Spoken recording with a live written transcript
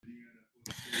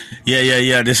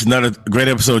Yeah. This is another great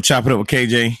episode of Chop It Up with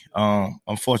KJ.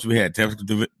 Unfortunately, we had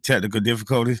technical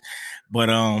difficulties, but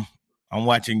I'm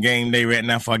watching game day right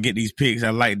now. Before I get these picks, I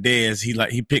like Dez.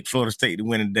 He picked Florida State to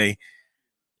win today.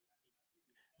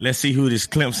 Let's see who this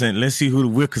Clemson. Let's see who the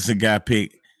Wilkinson guy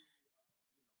picked.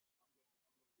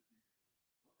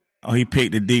 Oh, he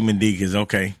picked the Demon Deacons.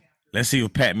 Okay, let's see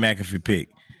what Pat McAfee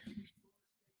picked.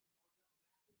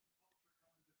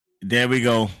 There we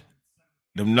go.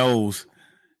 Them nose.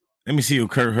 Let me see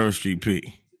what Kurt Herbstreit picked.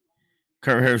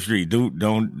 Kurt Herbstreit, dude,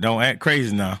 don't act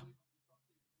crazy now.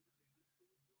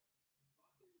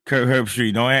 Kurt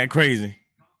Herbstreit, don't act crazy.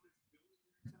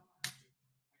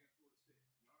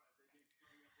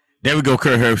 There we go,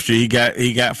 Kurt Herbstreit.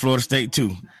 He got Florida State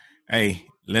too. Hey,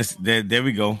 there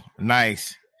we go.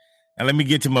 Nice. Now let me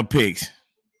get to my picks.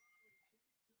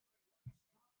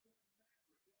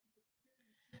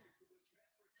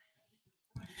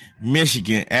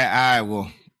 Michigan at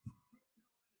Iowa.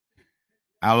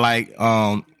 I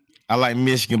like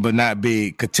Michigan, but not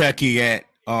big. Kentucky at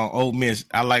Ole Miss.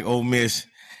 I like Ole Miss,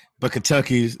 but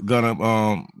Kentucky's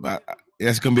gonna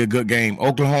that's gonna be a good game.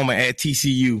 Oklahoma at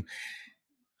TCU.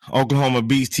 Oklahoma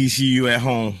beats TCU at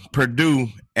home. Purdue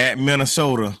at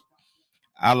Minnesota.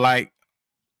 I like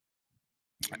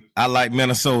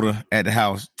Minnesota at the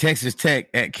house. Texas Tech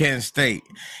at Kansas State.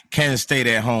 Kansas State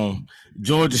at home.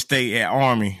 Georgia State at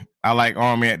Army. I like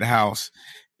Army at the house.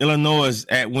 Illinois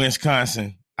at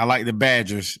Wisconsin. I like the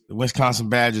Badgers, the Wisconsin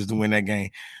Badgers to win that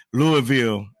game.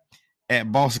 Louisville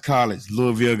at Boston College.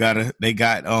 Louisville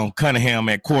got Cunningham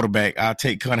at quarterback. I'll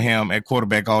take Cunningham at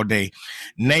quarterback all day.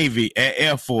 Navy at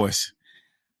Air Force.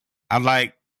 I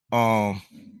like I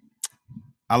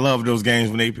love those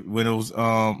games when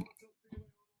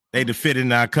they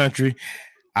defended our country.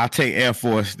 I'll take Air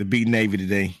Force to beat Navy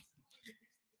today.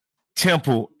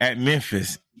 Temple at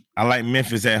Memphis. I like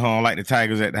Memphis at home. I like the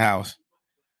Tigers at the house.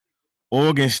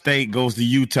 Oregon State goes to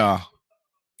Utah.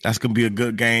 That's going to be a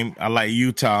good game. I like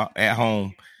Utah at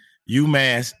home.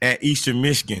 UMass at Eastern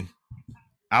Michigan.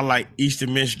 I like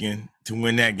Eastern Michigan to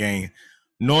win that game.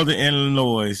 Northern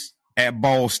Illinois at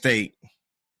Ball State.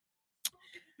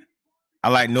 I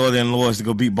like Northern Illinois to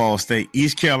go beat Ball State.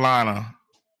 East Carolina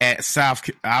at South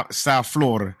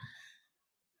Florida.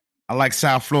 I like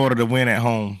South Florida to win at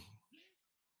home.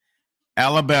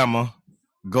 Alabama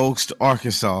goes to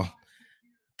Arkansas.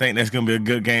 Think that's going to be a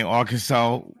good game.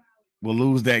 Arkansas will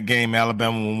lose that game.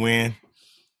 Alabama will win.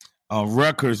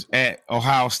 Rutgers at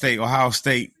Ohio State. Ohio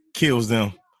State kills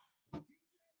them.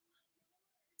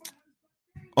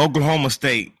 Oklahoma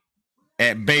State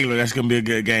at Baylor. That's going to be a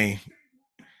good game.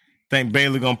 Think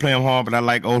Baylor going to play them hard, but I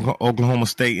like Oklahoma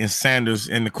State and Sanders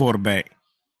in the quarterback.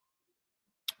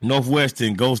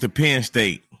 Northwestern goes to Penn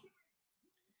State.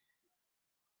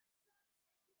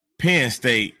 Penn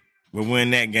State will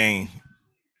win that game.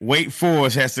 Wake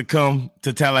Forest has to come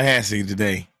to Tallahassee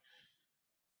today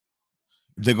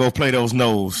to go play those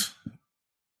Noles.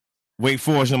 Wake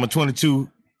Forest, number 22.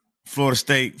 Florida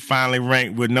State finally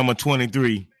ranked with number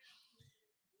 23.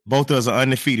 Both of us are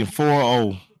undefeated,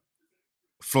 4-0.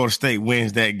 Florida State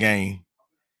wins that game.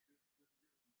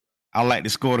 I like the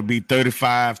score to be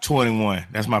 35-21.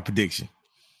 That's my prediction.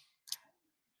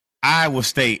 Iowa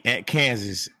State at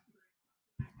Kansas.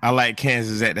 I like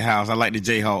Kansas at the house. I like the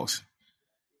Jayhawks.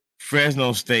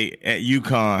 Fresno State at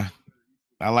UConn.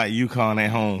 I like UConn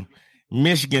at home.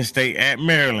 Michigan State at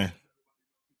Maryland.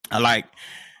 I like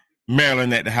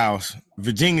Maryland at the house.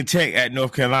 Virginia Tech at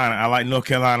North Carolina. I like North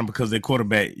Carolina because their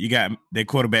quarterback, their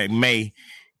quarterback May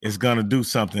is going to do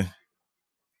something.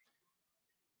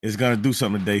 Is going to do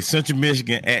something today. Central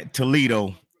Michigan at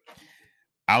Toledo.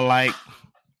 I like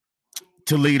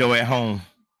Toledo at home.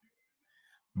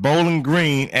 Bowling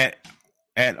Green at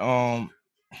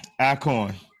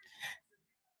Alcorn.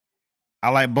 I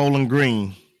like Bowling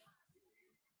Green.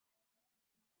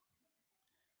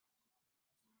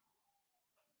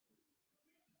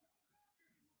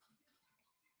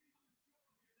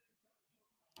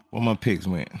 Where my picks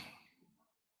went.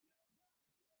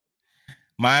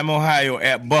 Miami, Ohio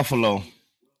at Buffalo.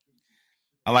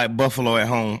 I like Buffalo at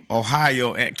home.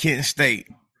 Ohio at Kent State.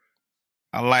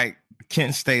 I like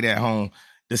Kent State at home.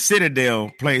 The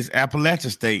Citadel plays Appalachian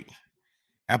State.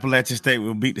 Appalachian State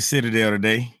will beat the Citadel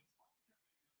today.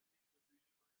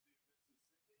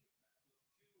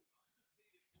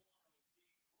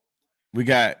 We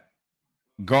got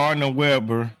Gardner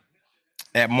Webber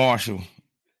at Marshall.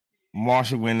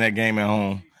 Marshall win that game at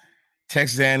home.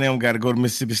 Texas A&M got to go to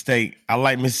Mississippi State. I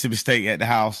like Mississippi State at the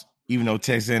house, even though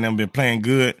Texas A&M been playing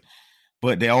good,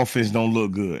 but their offense don't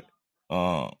look good.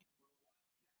 And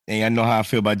I know how I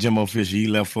feel about Jimbo Fisher. He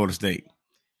left Florida State.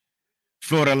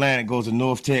 Florida Atlantic goes to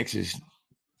North Texas.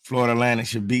 Florida Atlantic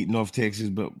should beat North Texas,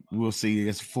 but we'll see.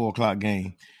 It's a 4:00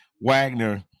 game.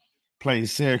 Wagner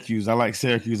plays Syracuse. I like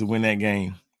Syracuse to win that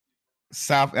game.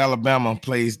 South Alabama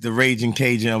plays the Raging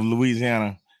Cajun of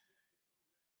Louisiana.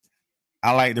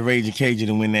 I like the Raging Cajun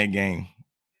to win that game.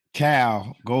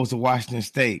 Cal goes to Washington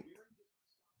State.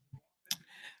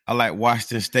 I like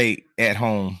Washington State at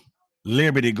home.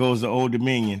 Liberty goes to Old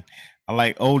Dominion. I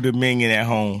like Old Dominion at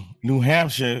home. New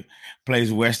Hampshire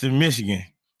plays Western Michigan.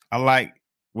 I like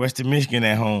Western Michigan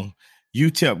at home.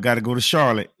 UTEP got to go to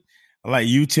Charlotte. I like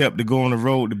UTEP to go on the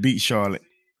road to beat Charlotte.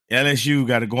 LSU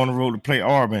got to go on the road to play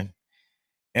Auburn.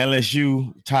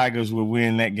 LSU Tigers will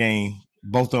win that game.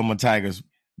 Both of them are Tigers,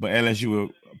 but LSU will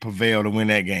prevail to win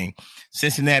that game.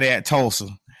 Cincinnati at Tulsa.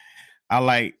 I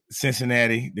like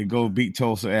Cincinnati to go beat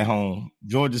Tulsa at home.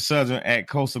 Georgia Southern at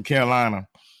Coastal Carolina.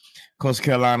 Coastal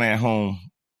Carolina at home.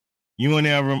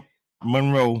 UNL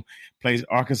Monroe plays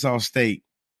Arkansas State.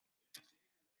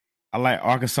 I like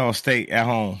Arkansas State at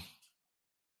home.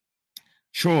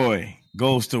 Troy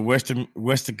goes to Western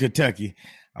Kentucky.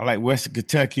 I like Western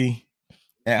Kentucky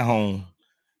at home.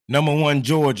 Number 1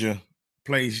 Georgia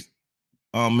plays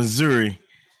Missouri.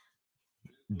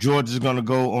 Georgia's going to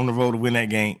go on the road to win that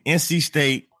game. NC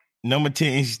State, number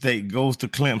 10 NC State goes to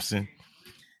Clemson.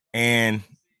 And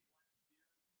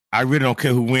I really don't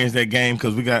care who wins that game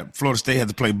because we got Florida State has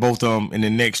to play both of them in the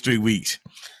next 3 weeks.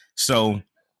 So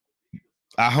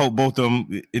I hope both of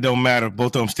them, it don't matter.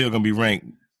 Both of them still going to be ranked.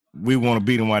 We want to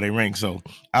beat them while they rank. So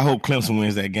I hope Clemson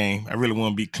wins that game. I really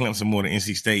want to beat Clemson more than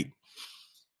NC State.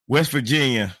 West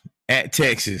Virginia at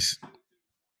Texas.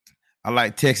 I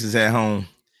like Texas at home.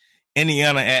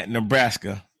 Indiana at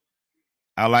Nebraska.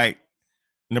 I like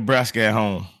Nebraska at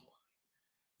home.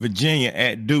 Virginia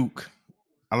at Duke.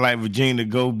 I like Virginia to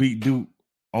go beat Duke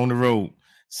on the road.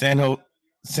 San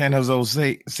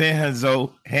Jose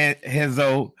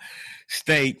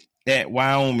State at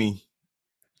Wyoming.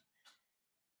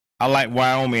 I like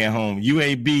Wyoming at home.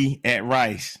 UAB at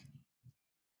Rice.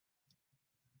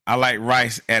 I like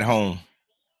Rice at home.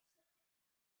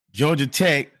 Georgia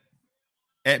Tech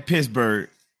at Pittsburgh.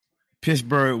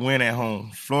 Pittsburgh win at home.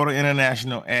 Florida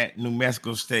International at New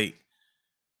Mexico State.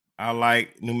 I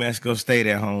like New Mexico State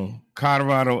at home.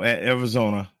 Colorado at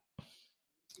Arizona.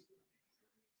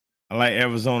 I like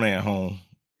Arizona at home.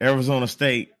 Arizona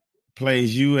State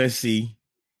plays USC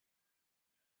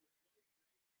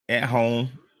at home.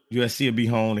 USC will be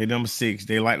home. They're number 6.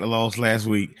 They like the loss last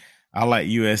week. I like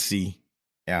USC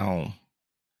at home.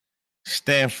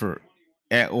 Stanford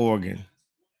at Oregon.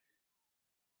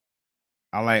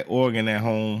 I like Oregon at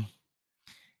home.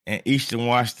 And Eastern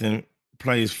Washington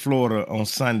plays Florida on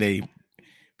Sunday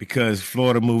because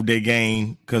Florida moved their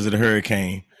game because of the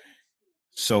hurricane.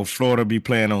 So Florida be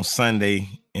playing on Sunday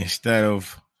instead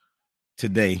of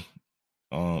today.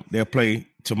 They'll play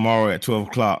tomorrow at 12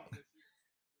 o'clock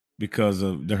because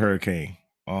of the hurricane.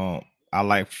 I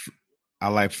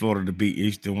like Florida to beat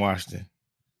Eastern Washington.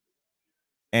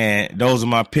 And those are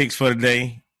my picks for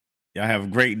today. Y'all have a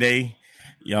great day.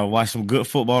 Y'all watch some good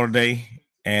football today.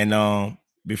 And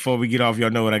before we get off,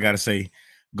 y'all know what I got to say.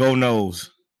 Go Noles.